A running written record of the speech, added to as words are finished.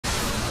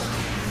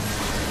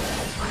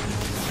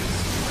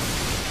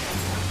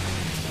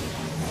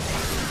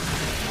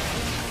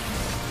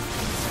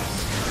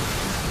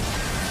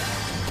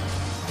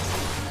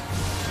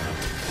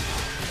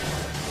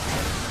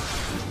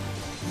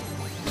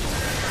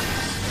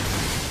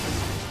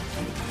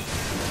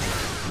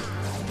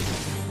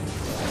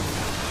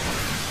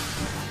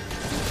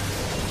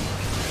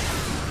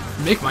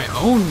Make my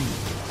own?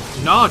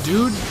 Nah,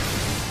 dude.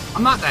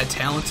 I'm not that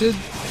talented.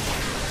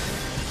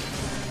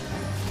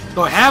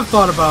 Though I have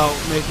thought about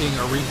making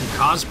a Riku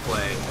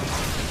cosplay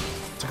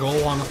to go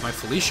along with my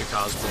Felicia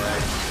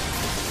cosplay.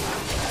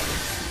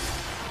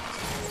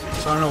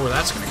 So I don't know where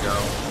that's gonna go.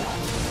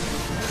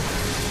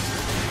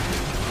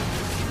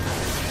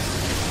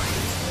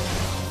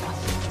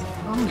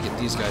 I'm gonna get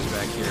these guys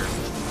back here.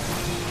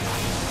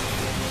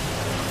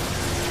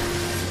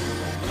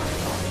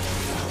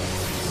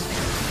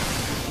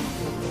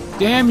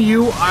 Damn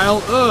you,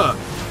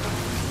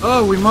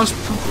 we must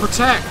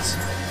protect.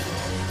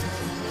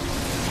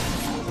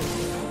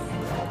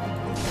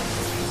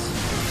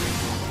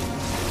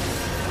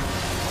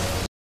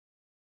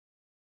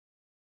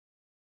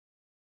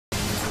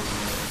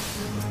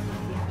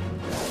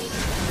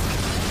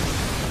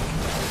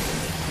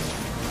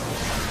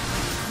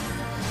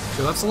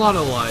 So that's a lot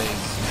of, like,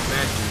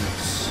 bad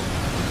dudes.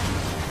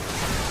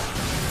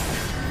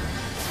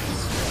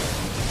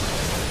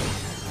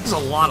 There's a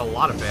lot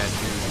of bad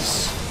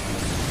dudes.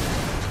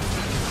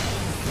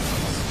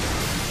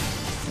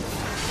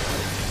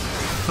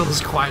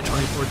 Feels quiet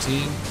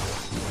 2014.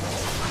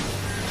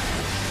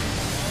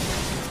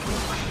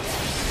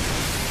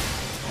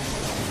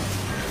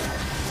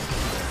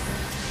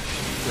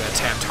 Do that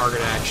tap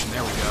target action.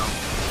 There we go.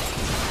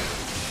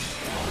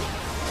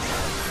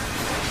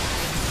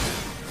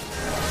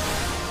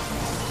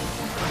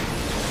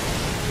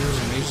 Here's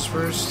the mages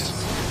first.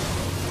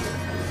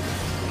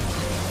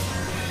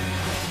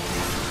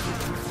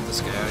 Get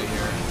this guy out of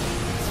here.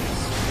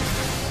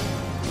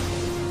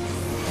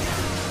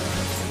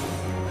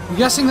 I'm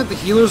guessing that the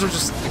healers are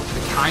just the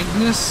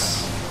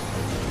kindness,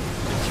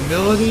 the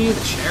humility,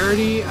 the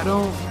charity. I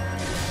don't...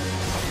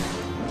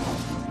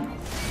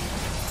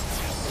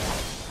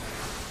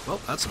 Well,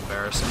 that's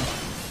embarrassing.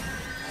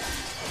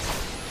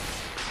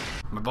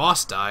 My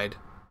boss died.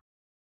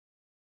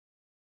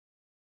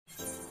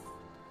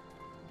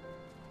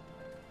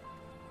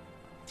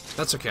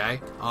 That's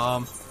okay.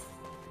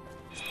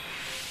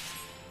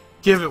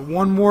 Give it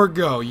one more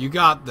go. You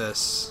got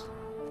this.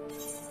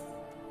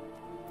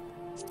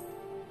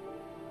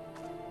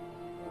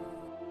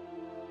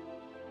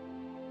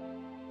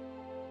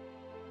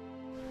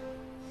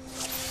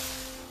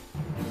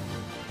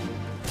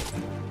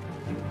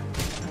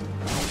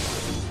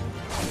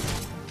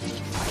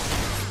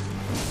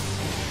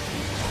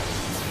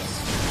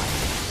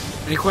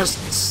 Any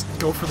quests?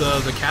 Go for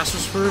the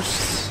casters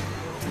first?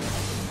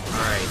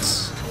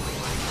 Alright.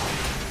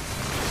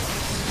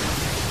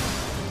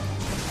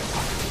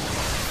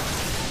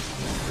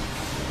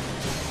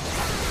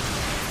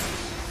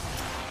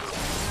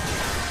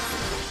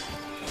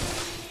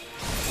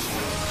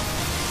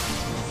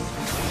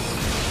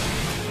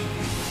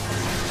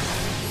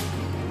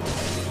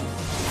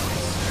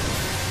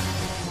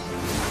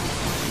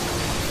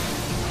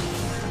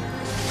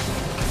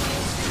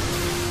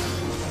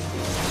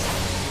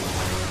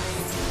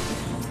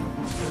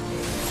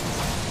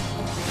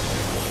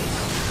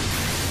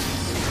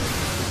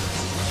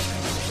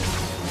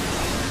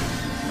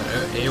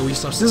 AoE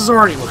stuff. So this is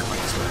already looking like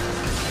it's bad.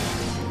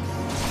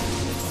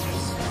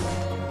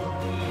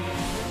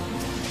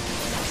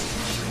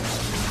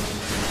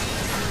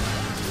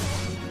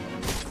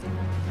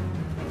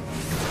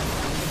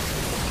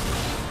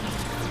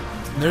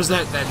 And there's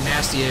that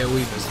nasty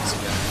AoE business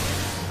again.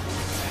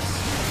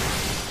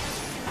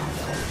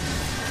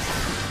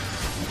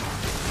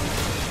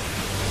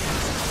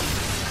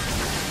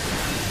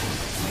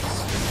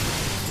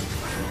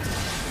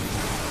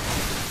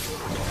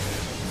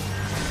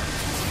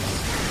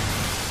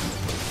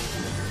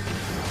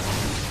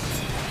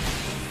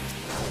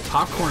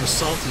 Popcorn is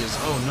salty as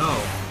oh no.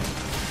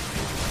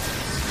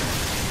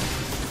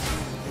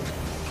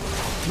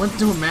 What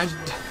to imagine?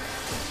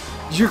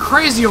 You're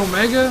crazy,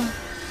 Omega.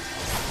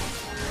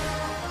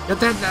 Got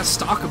that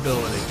stock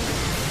ability.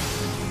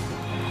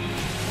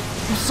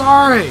 I'm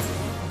sorry.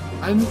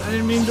 I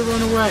didn't mean to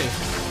run away.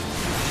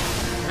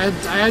 I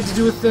had to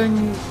do a thing.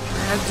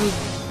 I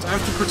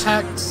have to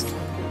protect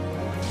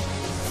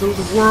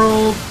the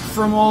world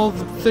from all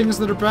the things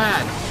that are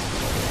bad.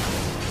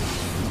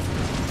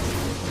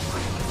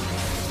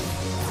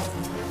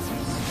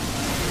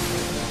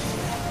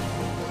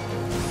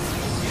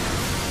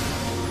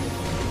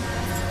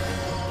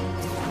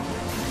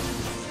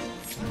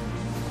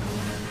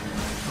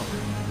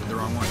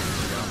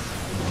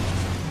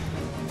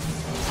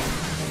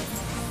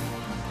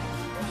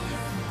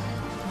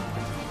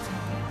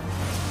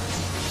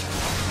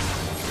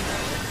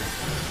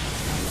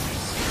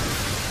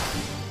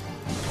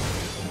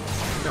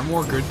 Got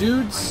more good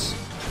dudes?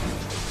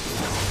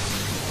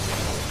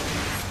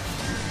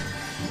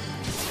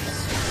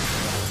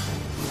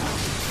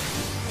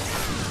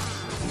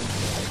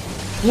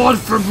 Blood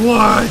for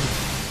blood!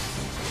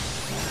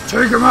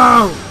 Take him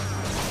out!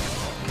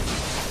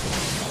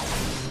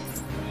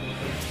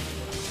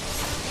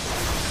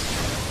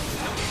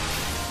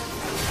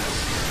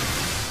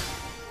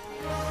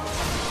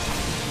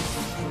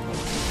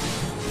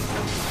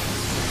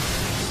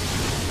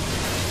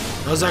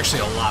 That was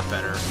actually a lot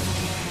better.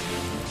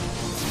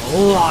 A A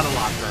lot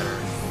better.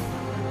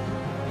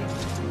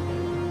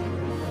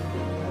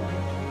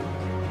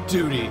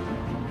 Duty.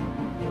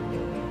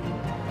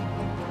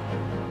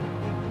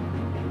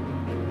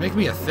 Make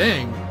me a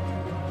thing.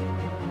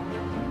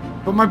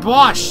 But my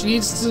boss, she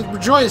needs to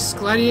rejoice.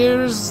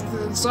 Gladiators,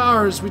 it's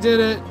ours. We did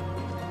it.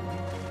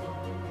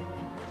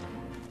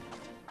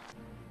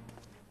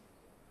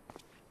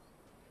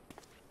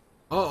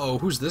 Uh-oh,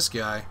 who's this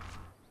guy?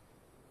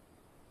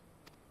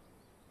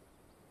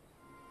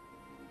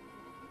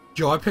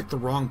 Yo, I picked the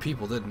wrong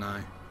people, didn't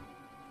I?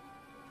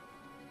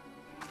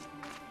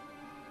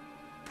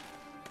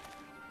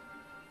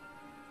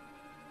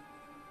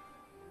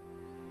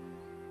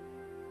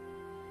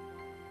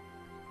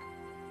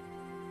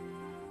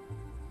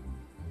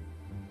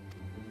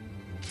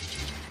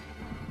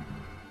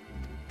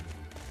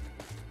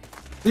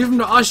 Leave them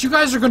to us. You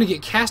guys are gonna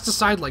get cast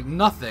aside like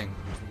nothing.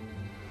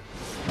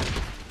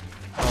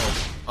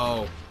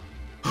 Oh.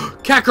 Oh.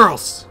 Cat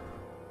girls!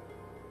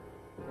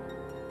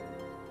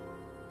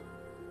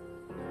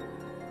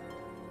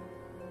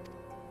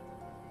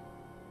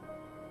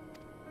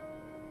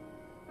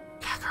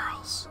 Cat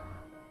girls.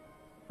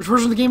 Which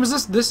version of the game is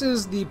this? This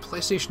is the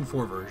PlayStation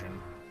 4 version.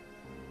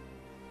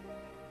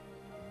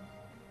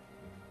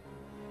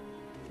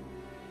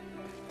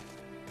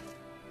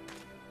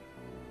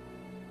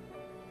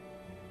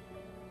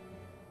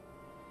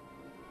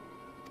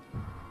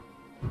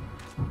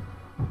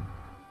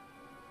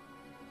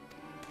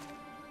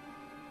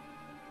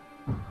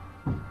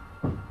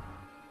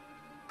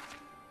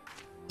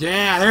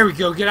 Yeah, there we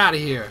go. Get out of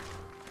here.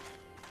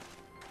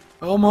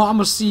 Oh, I'm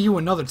gonna see you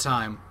another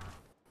time.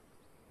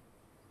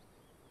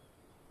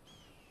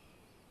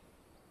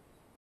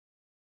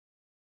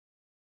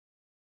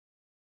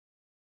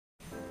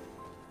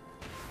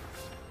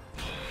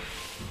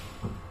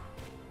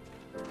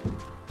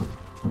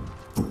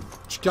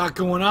 What you got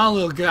going on,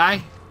 little guy?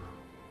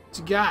 What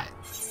you got?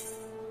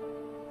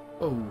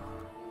 Oh.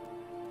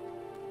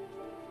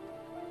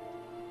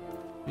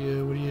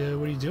 Yeah, what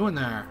are you doing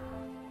there?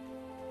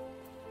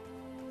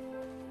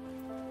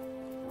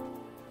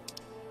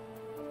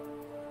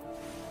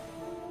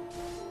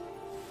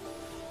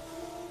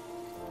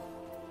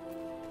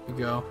 Here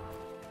we go.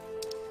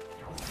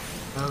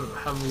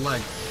 Have a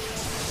leg.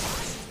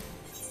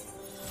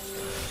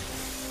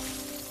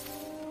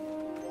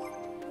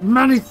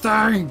 Many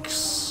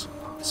thanks!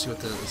 Let's see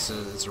what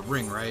it's a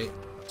ring, right?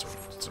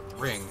 It's a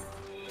ring.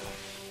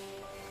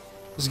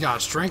 It's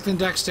got strength and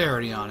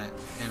dexterity on it,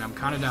 and I'm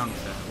kind of down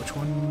with that. Which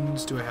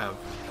ones do I have?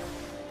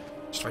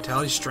 Just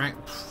vitality,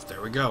 strength.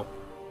 There we go.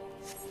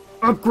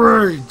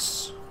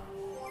 Upgrades!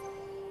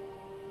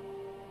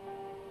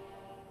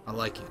 I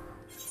like it.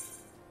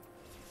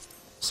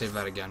 Save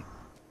that again.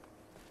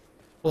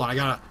 Hold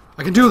on,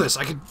 I can do this.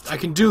 I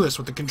can do this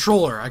with the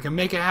controller. I can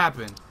make it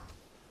happen.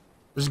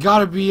 There's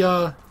gotta be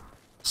a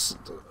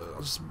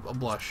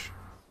blush.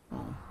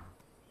 Oh.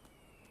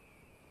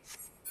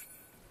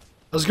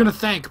 I was gonna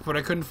thank, but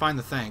I couldn't find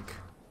the thank.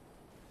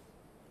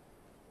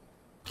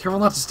 Careful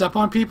not to step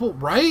on people,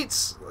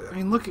 right? I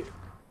mean, look at.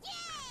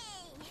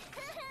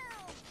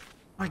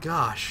 My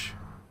gosh.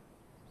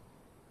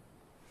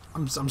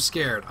 I'm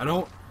scared. I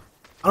don't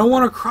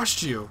want to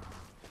crush you.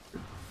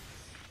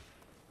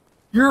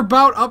 You're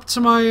about up to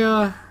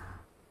my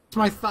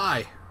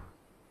thigh.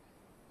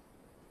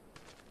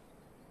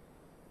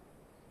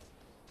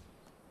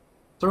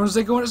 So how's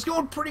it going? It's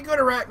going pretty good,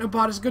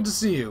 Arachnobot. It's good to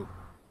see you.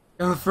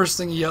 And the first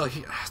thing you yell,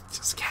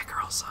 it's cat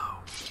girls, though.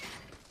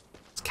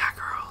 It's cat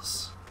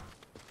girls.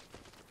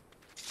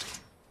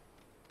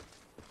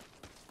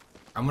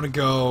 I'm gonna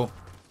go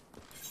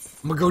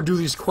do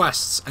these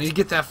quests. I need to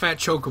get that fat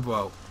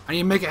chocobo. I need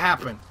to make it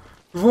happen.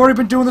 We've already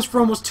been doing this for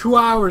almost 2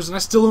 hours, and I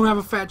still don't have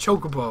a fat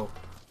chocobo.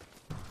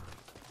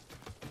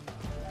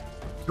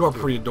 You are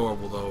pretty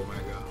adorable, though,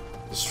 Omega.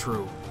 It's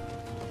true.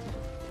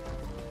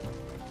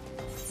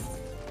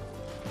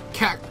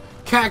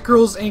 Cat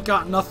girls ain't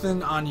got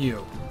nothing on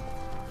you.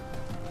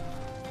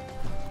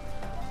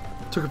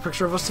 Took a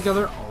picture of us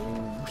together.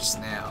 Oh,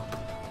 snap.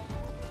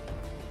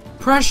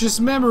 Precious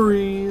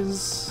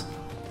memories.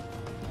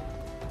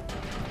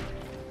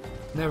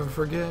 Never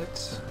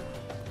forget.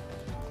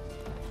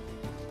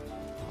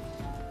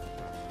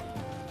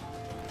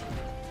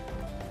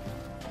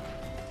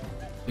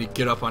 You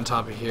get up on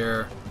top of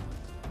here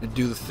and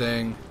do the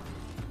thing.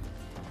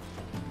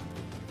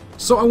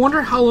 So I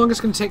wonder how long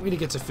it's going to take me to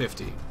get to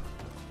 50.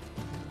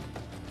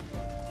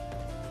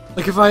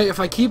 Like if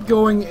I keep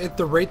going at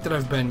the rate that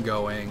I've been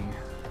going,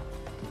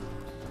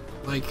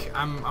 like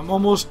I'm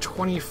almost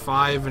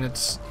 25 and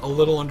it's a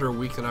little under a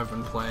week that I've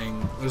been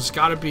playing. There's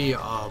got to be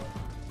a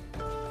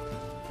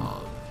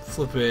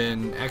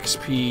flippin'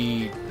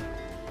 XP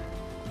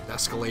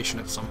escalation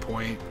at some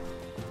point.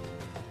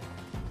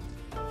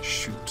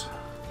 Shoot.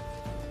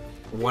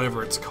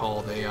 Whatever it's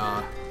called,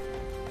 I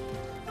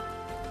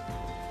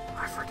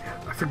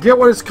forget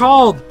what it's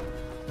called.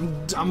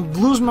 I'm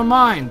losing my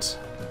mind.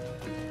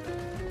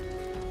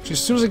 As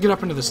soon as I get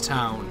up into this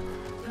town,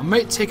 I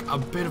might take a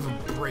bit of a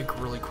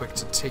break really quick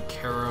to take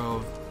care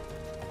of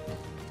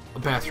a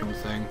bathroom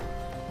thing.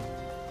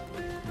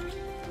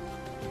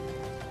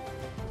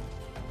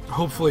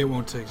 Hopefully it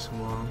won't take so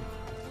long.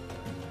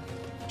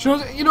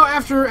 You know,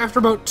 after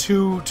about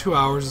two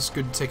hours, it's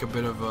good to take a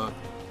bit of a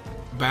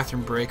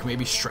bathroom break.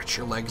 Maybe stretch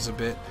your legs a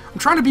bit. I'm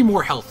trying to be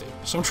more healthy,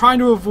 so I'm trying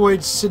to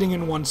avoid sitting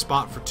in one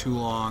spot for too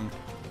long.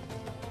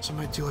 So I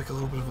might do like a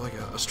little bit of like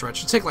a stretch.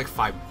 It'll take like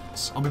 5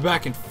 minutes. I'll be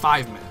back in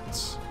 5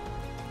 minutes.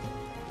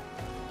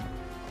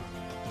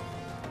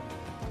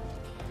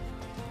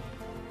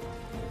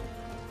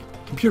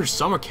 Computer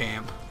summer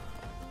camp.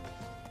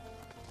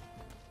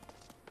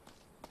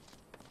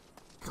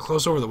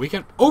 Close over the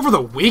weekend? Over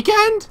the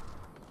weekend?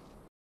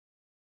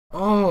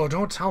 Oh,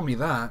 don't tell me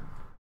that.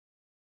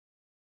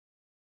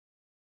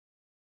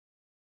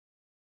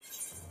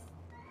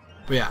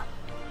 But yeah.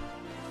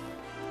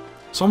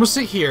 So I'm gonna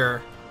sit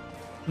here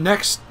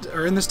next,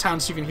 or in this town,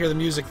 so you can hear the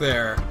music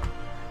there.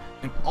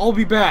 And I'll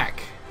be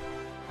back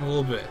in a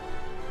little bit.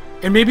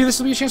 And maybe this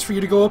will be a chance for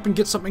you to go up and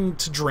get something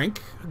to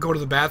drink, go to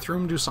the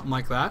bathroom, do something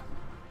like that.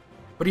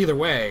 But either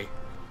way,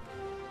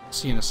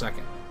 see you in a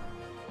second.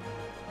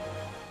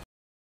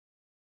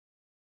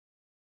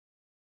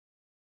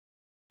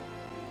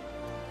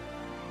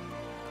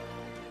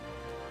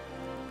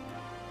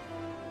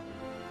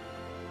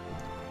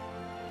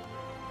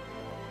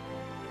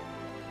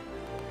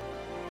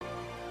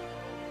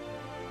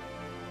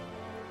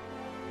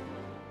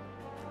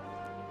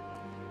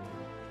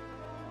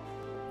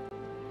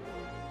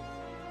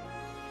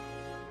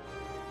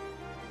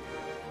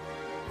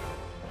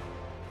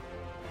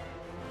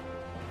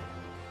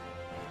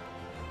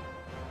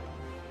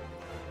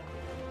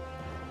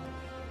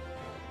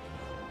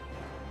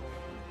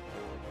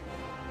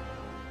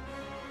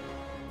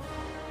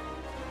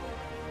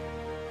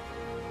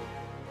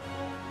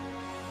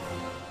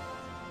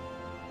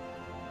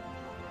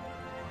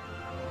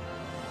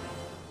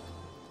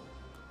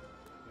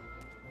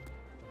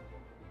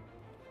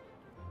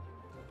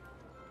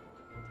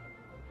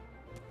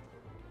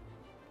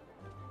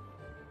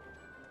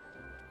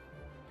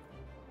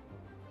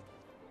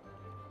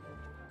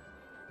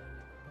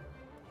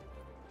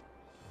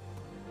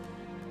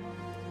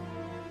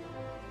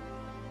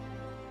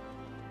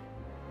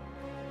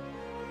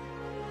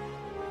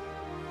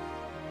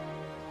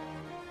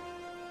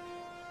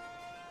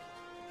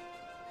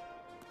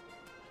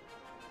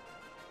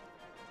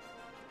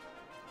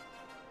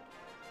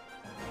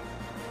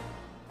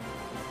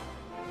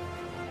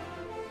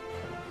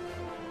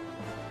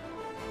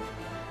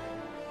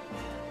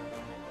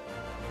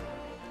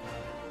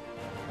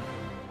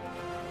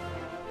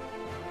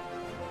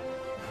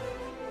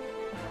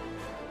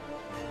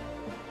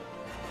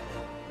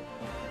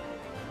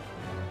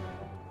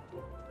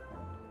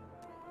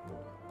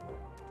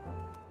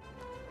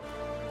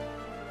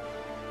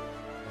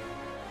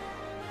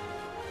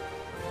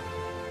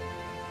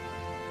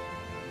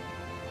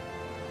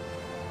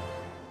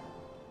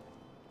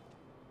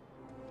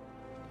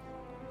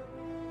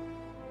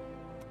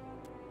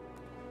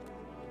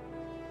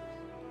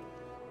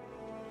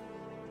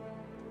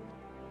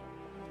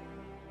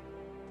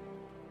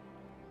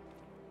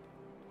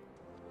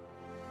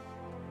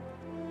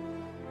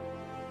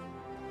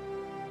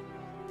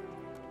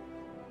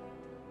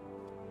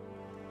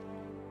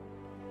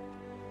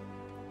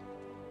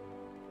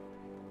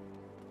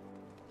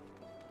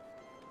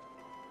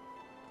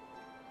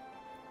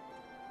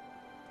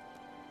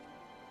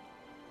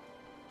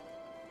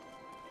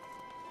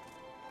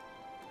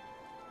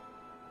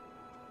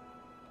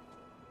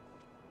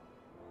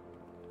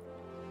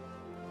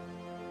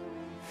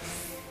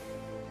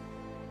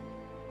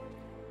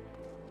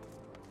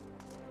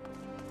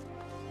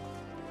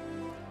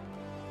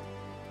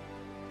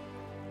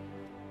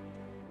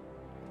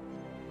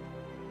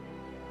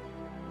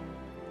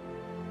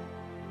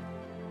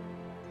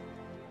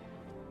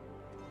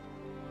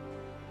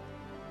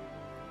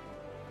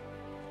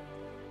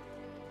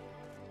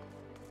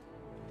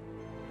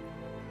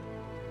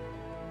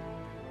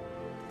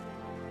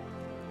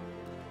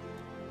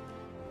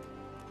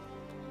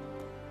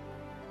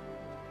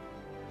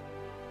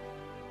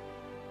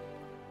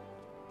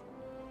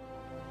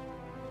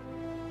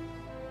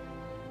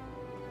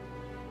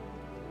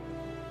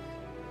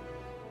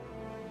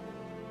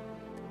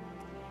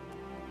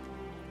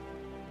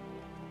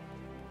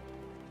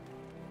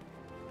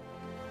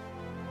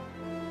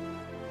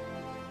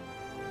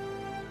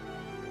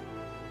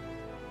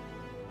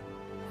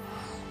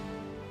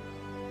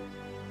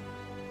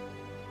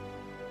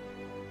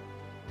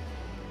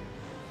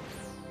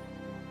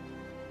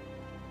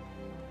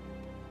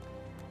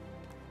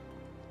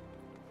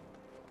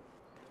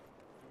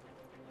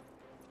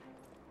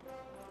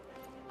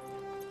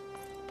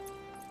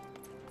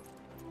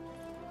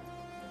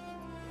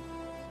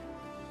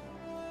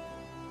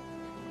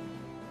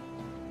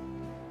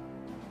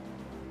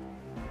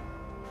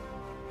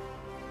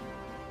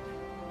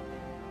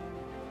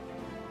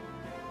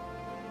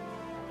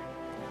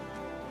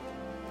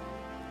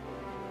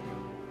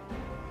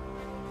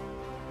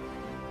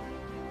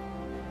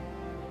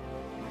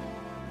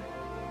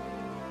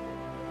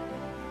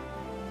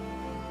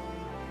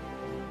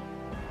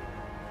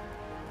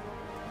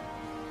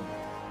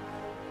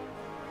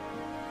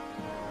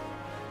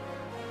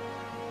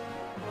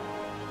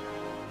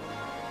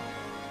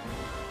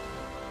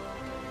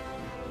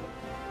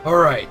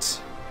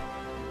 Alright.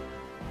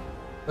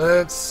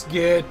 Let's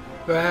get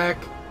back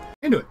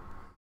into it.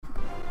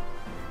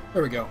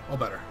 There we go. All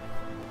better.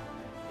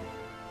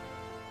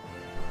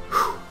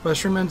 By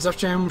stream ends, Def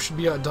Jam should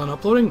be done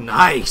uploading.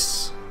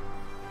 Nice!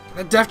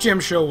 That Def Jam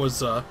show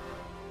was, it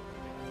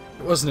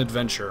was an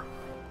adventure.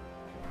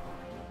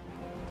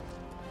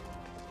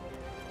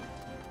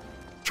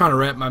 Trying to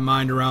wrap my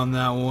mind around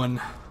that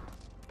one.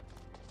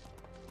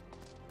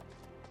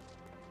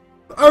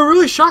 I'm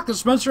really shocked that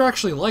Spencer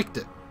actually liked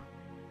it.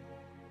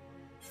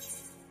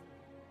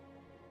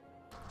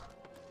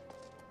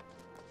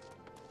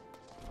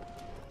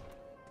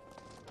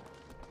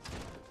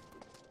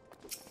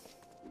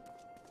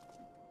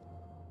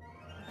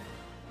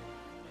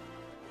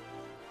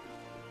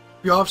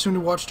 You all soon to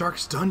watch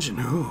Darkest Dungeon.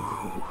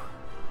 Ooh.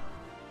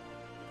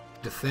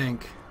 To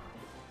think.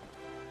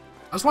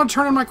 I just want to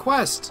turn in my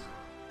quest.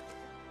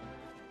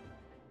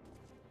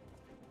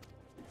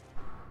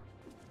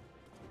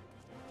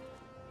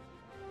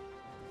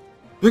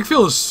 Big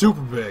Phil is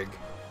super big.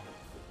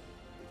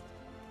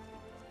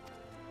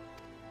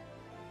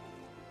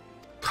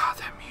 God,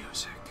 that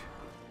music.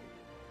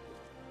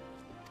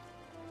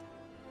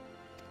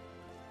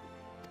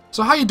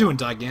 So how you doing,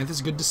 Diganth?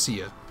 It's good to see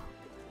you.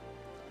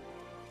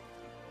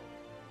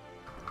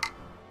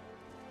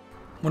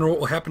 Wonder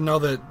what will happen now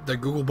that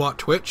Google bought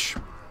Twitch.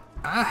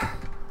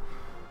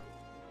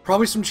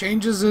 Probably some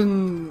changes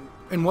in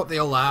what they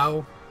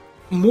allow.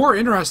 More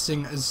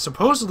interesting is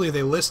supposedly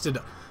they listed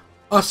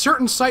a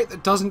certain site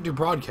that doesn't do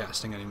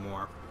broadcasting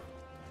anymore.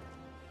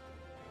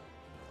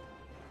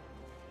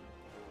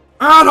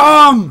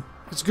 Adam!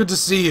 It's good to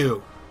see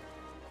you.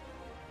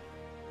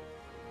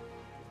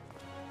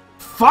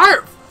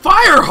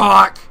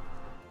 Firehawk!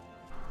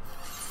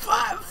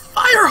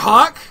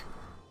 Firehawk?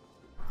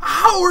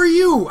 How are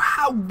you?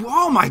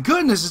 Oh my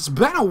goodness, it's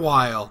been a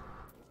while.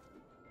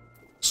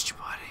 Missed you,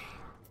 buddy.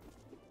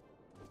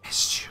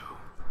 Missed you.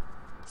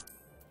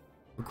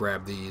 We'll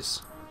grab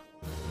these.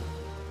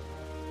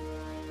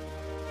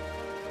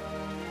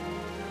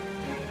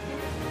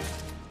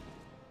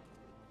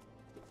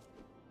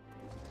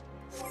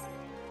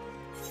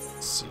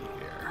 Let's see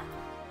here.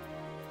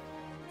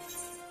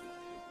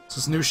 Is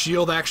this new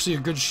shield actually a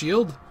good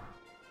shield?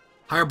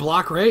 Higher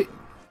block rate?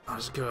 I'll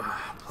just go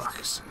block.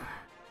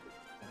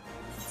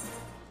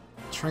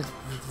 Strength,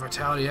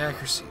 vitality,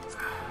 accuracy.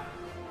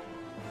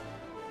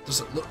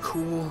 Does it look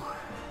cool?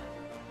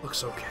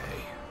 Looks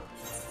okay.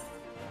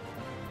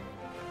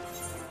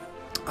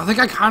 I think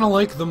I kind of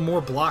like the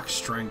more block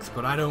strength,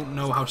 but I don't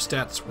know how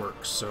stats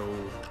work, so...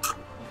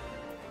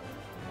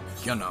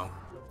 You know.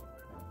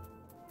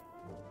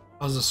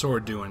 How's the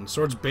sword doing?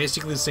 Sword's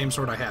basically the same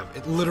sword I have.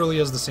 It literally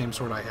is the same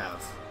sword I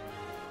have.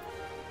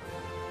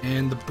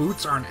 And the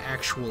boots are an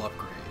actual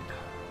upgrade.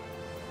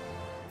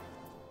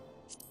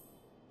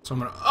 So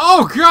I'm gonna...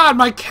 Oh god,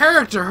 my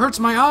character hurts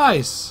my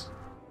eyes!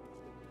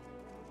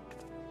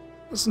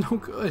 That's no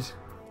good.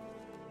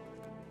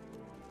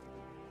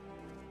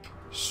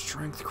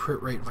 Strength,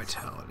 crit rate,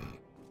 vitality.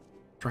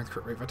 Strength,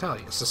 crit rate,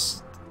 vitality. It's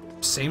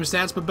the same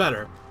stats, but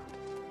better.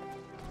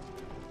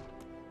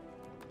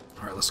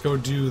 Alright, let's go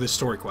do the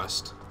story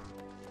quest.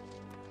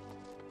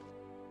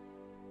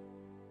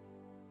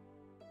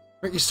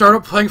 Right, you start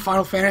up playing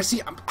Final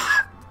Fantasy?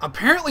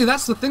 Apparently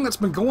that's the thing that's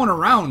been going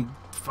around,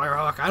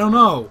 Firehawk. I don't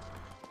know.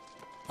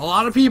 A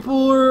lot of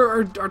people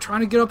are trying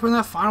to get up in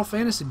that Final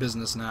Fantasy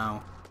business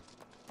now.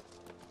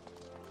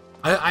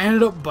 I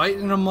ended up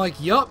biting and I'm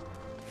like, yup,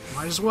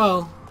 might as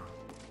well.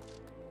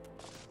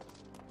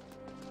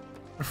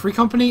 A free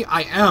company?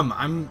 I am.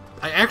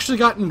 I actually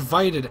got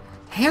invited,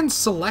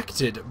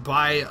 hand-selected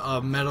by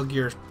a Metal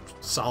Gear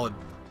Solid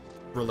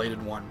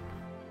related one.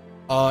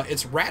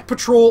 It's Rat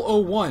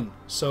Patrol 01,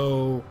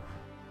 so,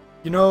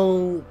 you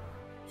know,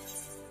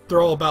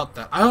 they're all about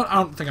that. I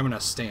don't think I'm gonna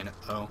stay in it,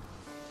 though.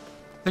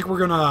 I think we're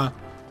gonna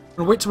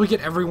wait till we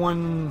get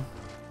everyone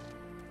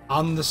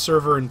on the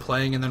server and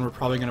playing, and then we're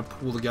probably gonna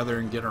pool together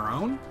and get our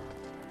own?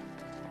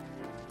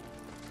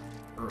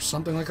 Or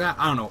something like that?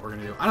 I don't know what we're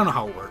gonna do. I don't know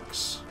how it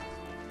works.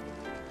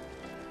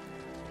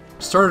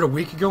 Started a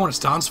week ago and it's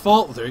Don's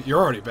fault? Well, you're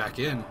already back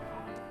in.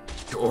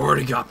 You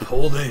already got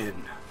pulled in.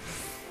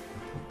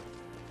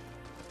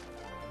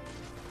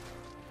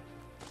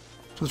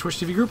 To the Twitch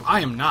TV group? I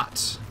am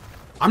not.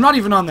 I'm not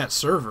even on that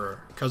server,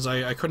 because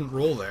I couldn't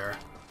roll there.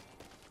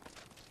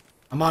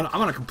 I'm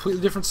on a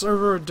completely different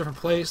server, a different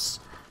place.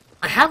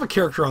 I have a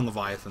character on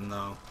Leviathan,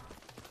 though.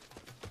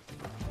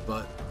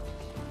 But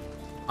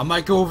I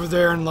might go over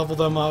there and level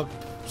them up,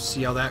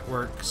 see how that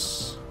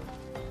works.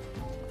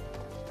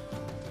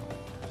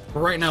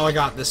 But right now I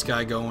got this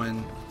guy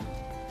going.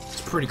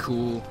 It's pretty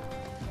cool.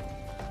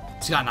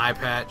 He's got an eye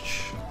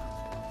patch.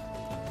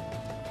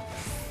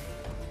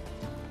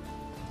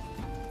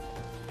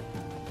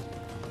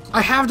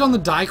 I have done the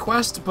die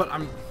quest, but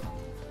I'm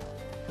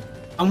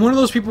one of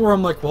those people where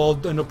I'm like, well,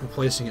 I'll end up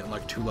replacing it in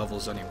like 2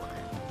 levels anyway.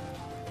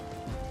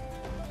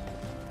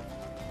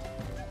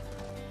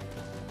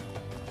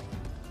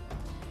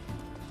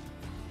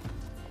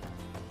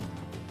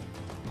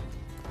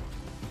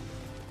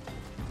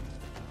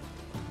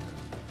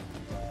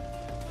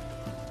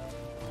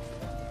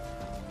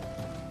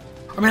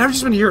 I mean, I've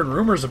just been hearing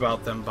rumors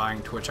about them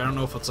buying Twitch. I don't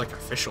know if it's, like,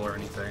 official or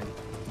anything.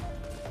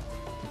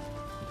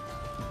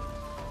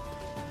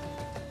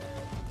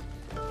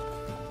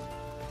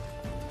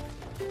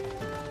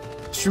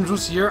 Streams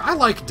once a year. I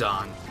like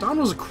Don. Don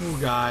was a cool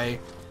guy.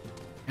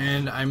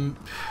 And I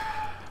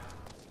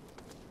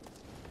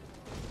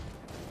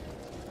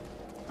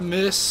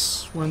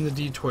miss when the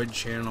Dtoid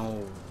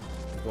channel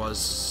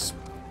was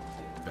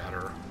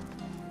better.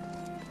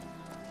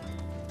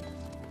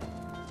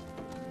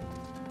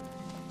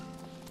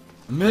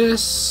 I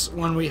miss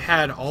when we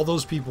had all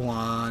those people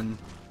on,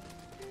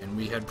 and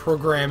we had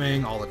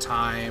programming all the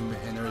time,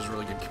 and there was a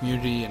really good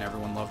community, and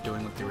everyone loved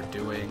doing what they were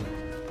doing.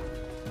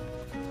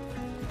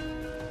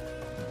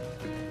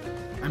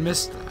 I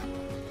miss that.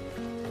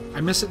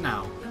 I miss it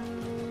now.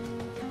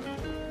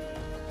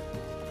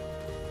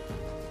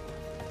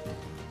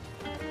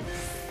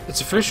 It's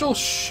official?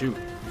 Shoot.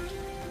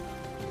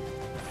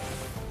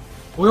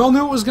 We all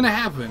knew it was gonna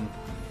happen.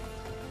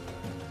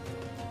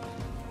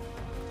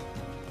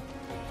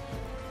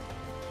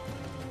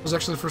 It was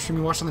actually the first stream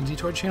you watched on the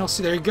Dtoid channel.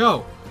 See, there you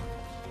go.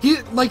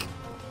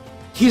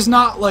 He's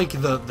not like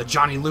the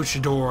Johnny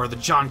Luchador or the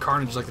John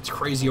Carnage, like, it's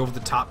crazy over the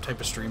top type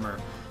of streamer.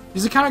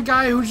 He's the kind of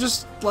guy who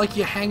just, like,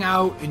 you hang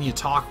out and you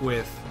talk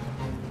with.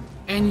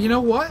 And you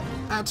know what?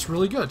 That's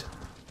really good.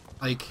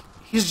 Like,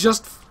 he's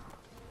just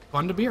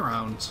fun to be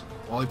around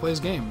while he plays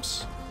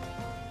games.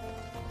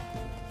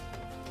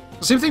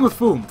 The same thing with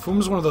Foom.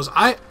 Foom's one of those.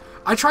 I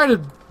try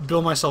to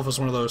bill myself as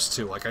one of those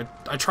too. Like,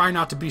 I try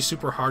not to be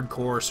super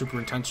hardcore, super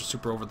intense, or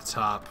super over the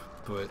top,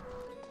 but,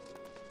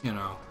 you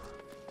know.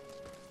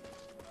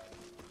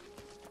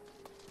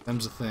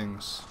 Them's the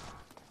things.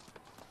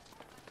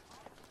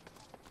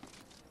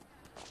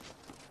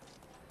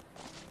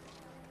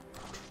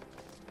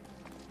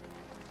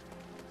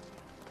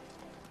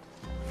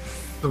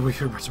 The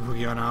weird parts of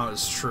Boogie on out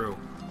is true.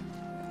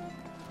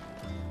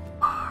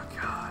 Oh,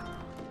 God.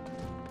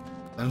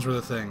 Those were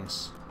the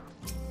things.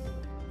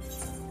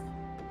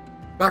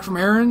 Back from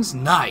errands?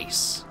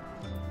 Nice!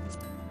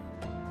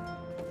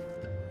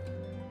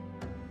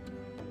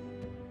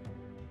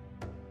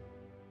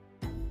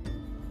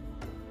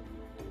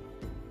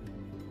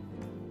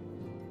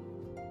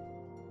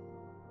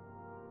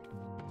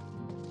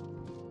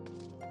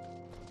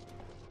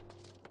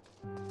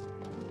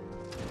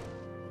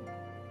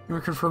 You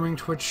were confirming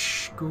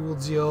Twitch Google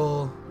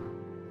deal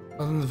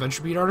other than the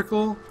VentureBeat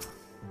article?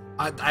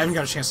 I haven't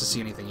got a chance to see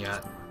anything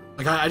yet.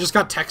 Like, I just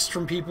got texts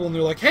from people and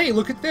they're like, hey,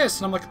 look at this!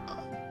 And I'm like, oh.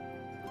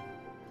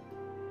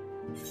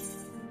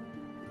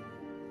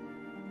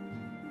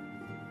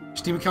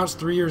 Steam account's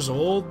 3 years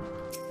old?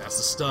 That's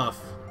the stuff.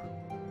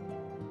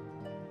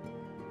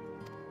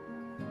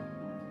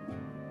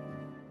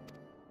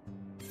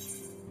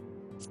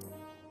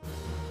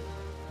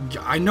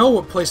 I know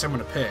what place I'm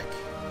gonna pick.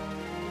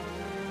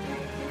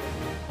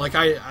 Like,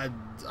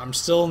 I'm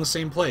still in the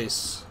same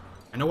place.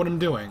 I know what I'm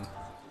doing.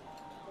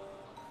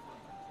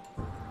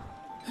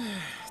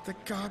 The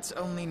gods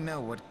only know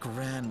what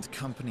grand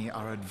company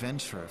our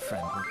adventurer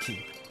friend will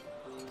keep.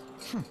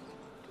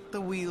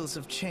 The wheels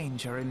of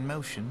change are in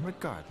motion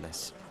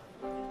regardless.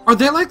 Are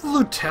they like the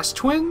Lutece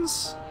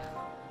twins?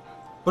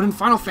 But in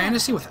Final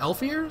Fantasy with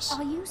elf ears?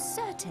 Are you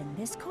certain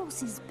this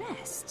course is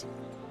best?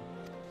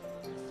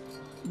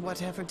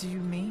 Whatever do you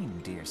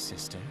mean, dear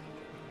sister?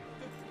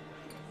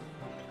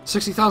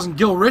 60,000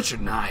 Gil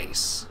Richard,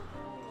 nice.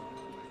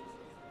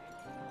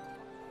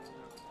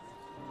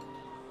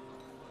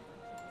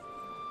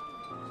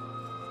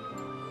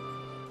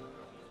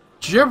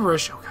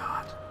 Gibberish, oh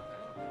god.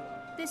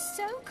 The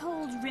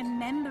so-called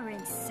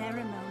remembrance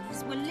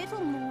ceremonies were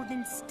little more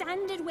than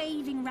standard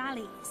waving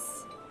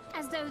rallies,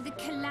 as though the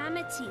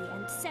Calamity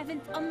and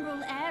Seventh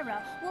Umbral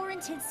era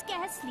warranted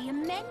scarcely a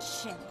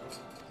mention.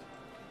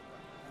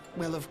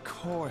 Well, of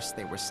course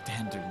they were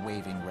standard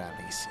waving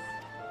rallies.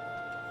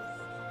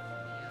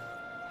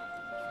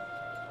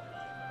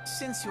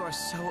 Since you are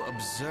so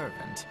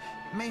observant,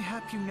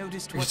 mayhap you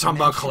noticed what talking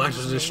about mention collector's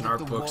was edition made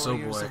of art the books, oh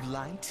Warriors boy. of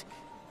Light?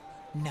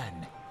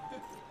 None.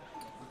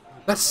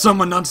 That's some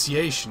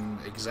enunciation,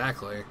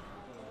 exactly.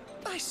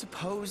 I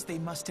suppose they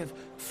must have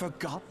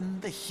forgotten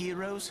the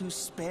heroes who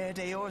spared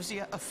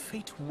Eorzea a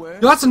fate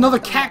worse. Yo, that's another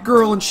cat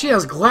girl and she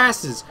has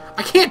glasses.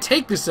 I can't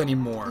take this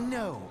anymore.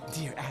 No,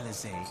 dear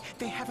Alizé,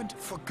 they haven't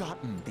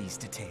forgotten these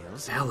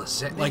details.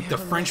 Alizé, They like the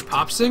have French elected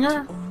pop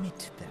singer? to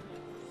omit them.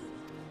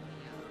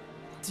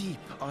 Deep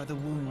are the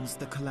wounds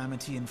the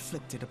Calamity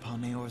inflicted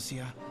upon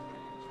Eorzea.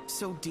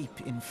 So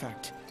deep, in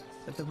fact,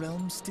 that the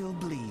realm still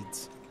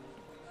bleeds.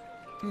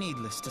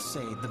 Needless to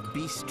say, the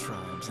beast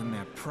tribes and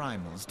their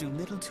primals do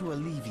little to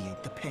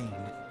alleviate the pain.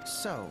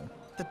 So,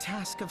 the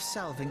task of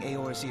salving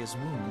Eorzea's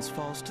wounds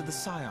falls to the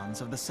scions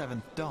of the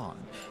Seventh Dawn,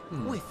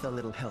 with a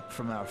little help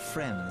from our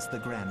friends, the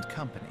Grand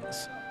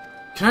Companies.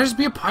 Can I just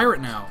be a pirate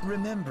now?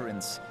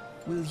 Remembrance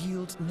will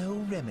yield no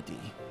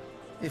remedy.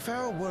 If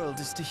our world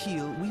is to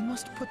heal, we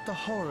must put the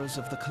horrors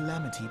of the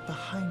Calamity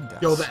behind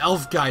us. Yo, the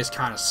elf guy is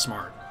kind of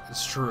smart.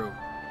 It's true.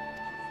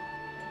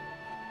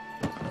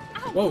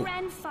 Our Whoa.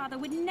 grandfather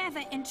would never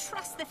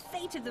entrust the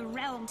fate of the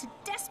realm to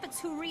despots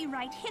who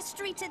rewrite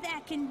history to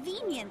their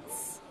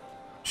convenience.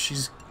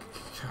 She's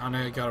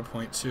kinda got a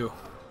point, too.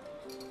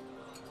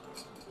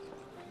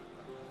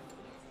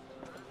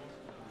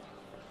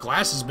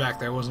 Glasses back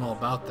there wasn't all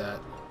about that.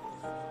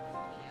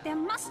 There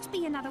must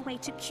be another way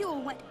to cure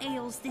what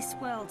ails this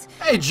world.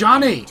 Hey,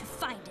 Johnny! To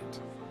find it.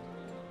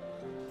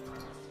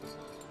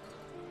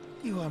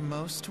 You are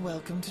most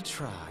welcome to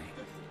try.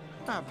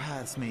 Our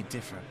paths may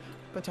differ,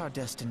 but our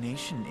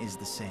destination is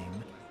the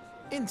same.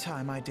 In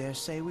time, I dare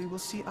say we will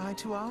see eye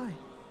to eye.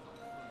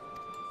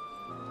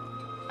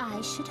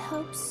 I should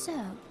hope so.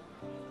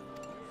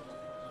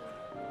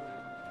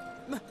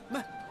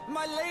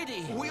 My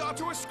lady! We are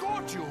to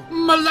escort you!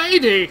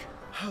 Milady!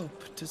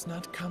 Hope does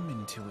not come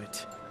into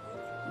it.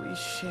 We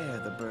share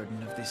the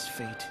burden of this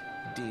fate,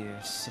 dear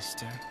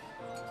sister,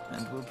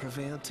 and will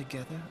prevail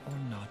together or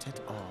not at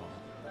all.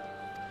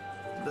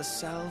 The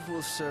salve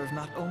will serve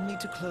not only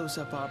to close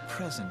up our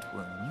present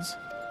wounds,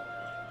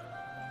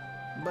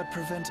 but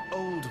prevent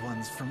old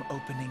ones from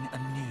opening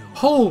anew.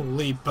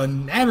 Holy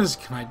bananas,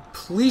 can I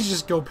please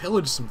just go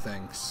pillage some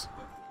things?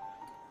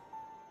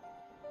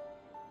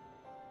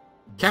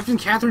 Captain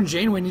Catherine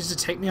Janeway needs to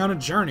take me on a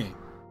journey.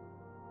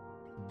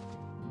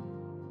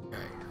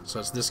 Okay, so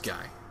it's this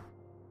guy.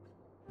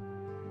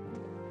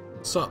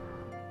 What's up?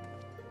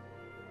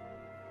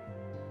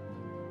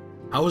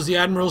 How was the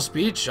Admiral's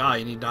speech? Ah,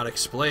 you need not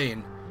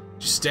explain.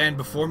 Just stand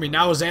before me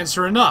now is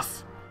answer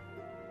enough.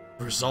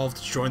 Resolved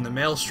to join the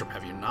Maelstrom,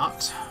 have you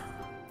not?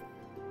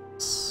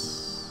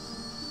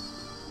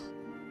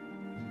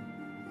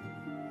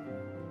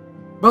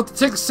 About to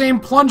take the same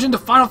plunge into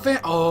Final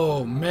Fantasy.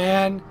 Oh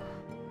man,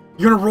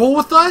 you're gonna roll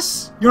with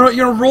us? You're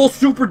gonna roll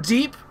super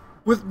deep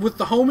with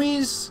the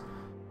homies,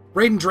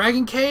 raiding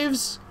dragon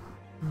caves,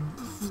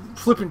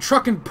 flipping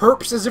trucking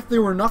perps as if they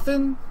were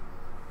nothing.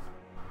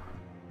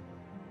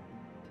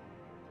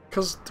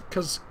 Cause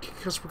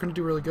we're gonna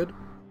do really good.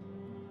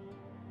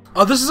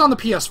 Oh, this is on the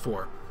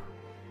PS4,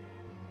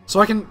 so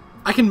I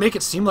can make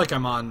it seem like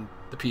I'm on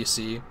the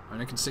PC,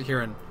 and I can sit here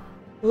and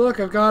look.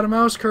 I've got a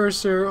mouse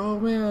cursor. Oh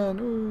man,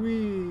 ooh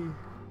wee.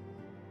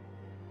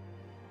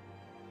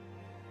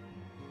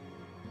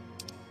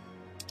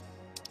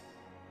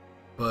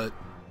 But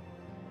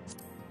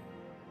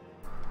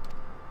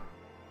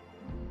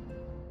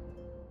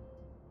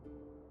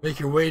make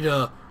your way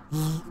to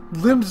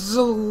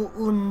Limsa.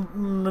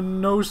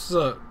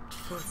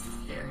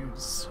 Yeah, it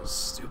was so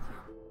stupid.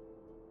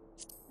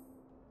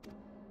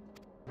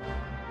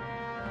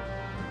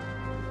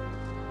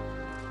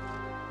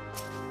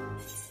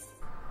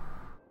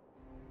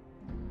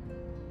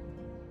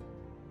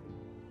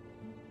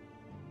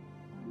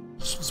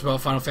 It's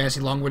about Final Fantasy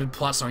long-winded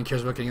plot, so no one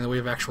cares about getting in the way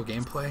of actual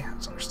gameplay.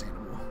 That's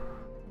understandable.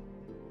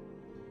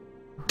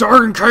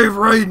 Dragon Cave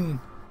Raiden!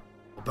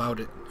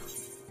 About it.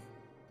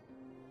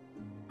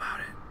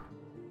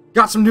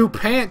 Got some new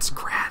pants,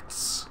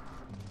 grats.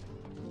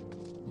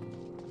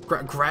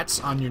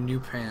 Grats on your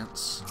new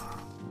pants.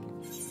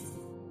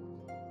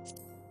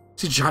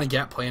 See Johnny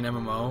Gat playing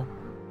MMO.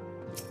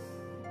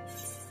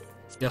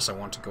 Yes, I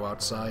want to go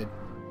outside.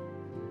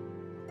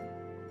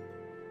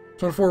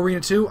 24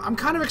 Arena 2, I'm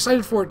kind of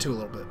excited for it too a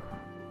little bit.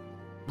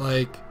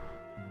 Like,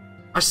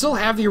 I still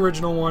have the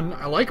original one.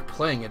 I like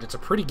playing it. It's a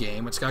pretty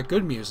game. It's got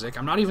good music.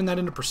 I'm not even that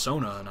into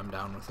Persona, and I'm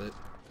down with it.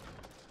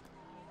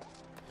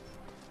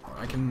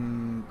 I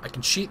can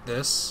cheat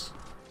this.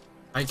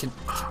 I can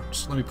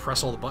just let me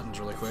press all the buttons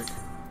really quick.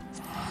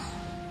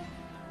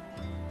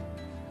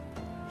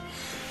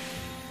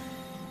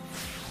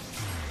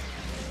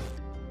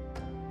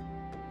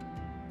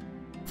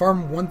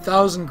 Farm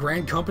 1,000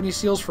 Grand Company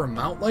seals for a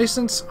mount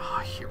license? Ah,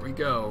 here we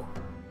go.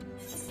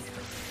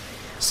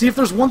 See, if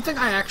there's one thing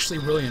I actually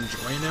really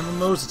enjoy in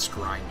MMOs, it's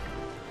grinding.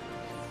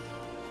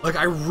 Like,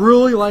 I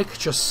really like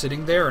just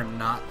sitting there and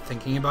not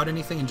thinking about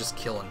anything and just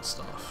killing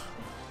stuff.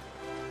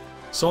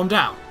 So I'm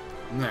down.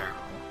 I'm there.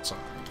 So I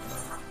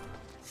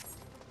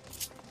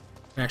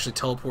can actually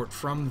teleport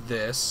from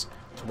this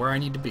to where I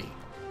need to be.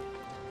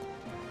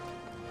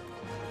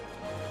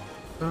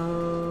 I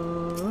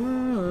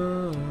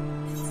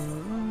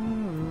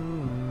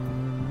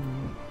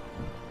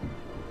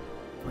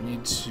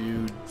need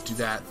to do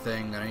that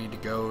thing, then I need to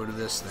go to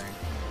this thing.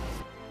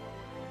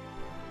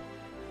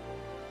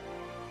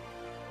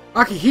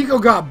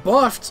 Akihiko got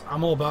buffed!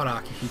 I'm all about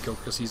Akihiko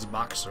because he's a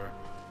boxer.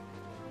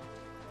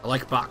 I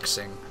like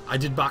boxing. I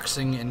did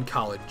boxing in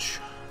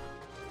college.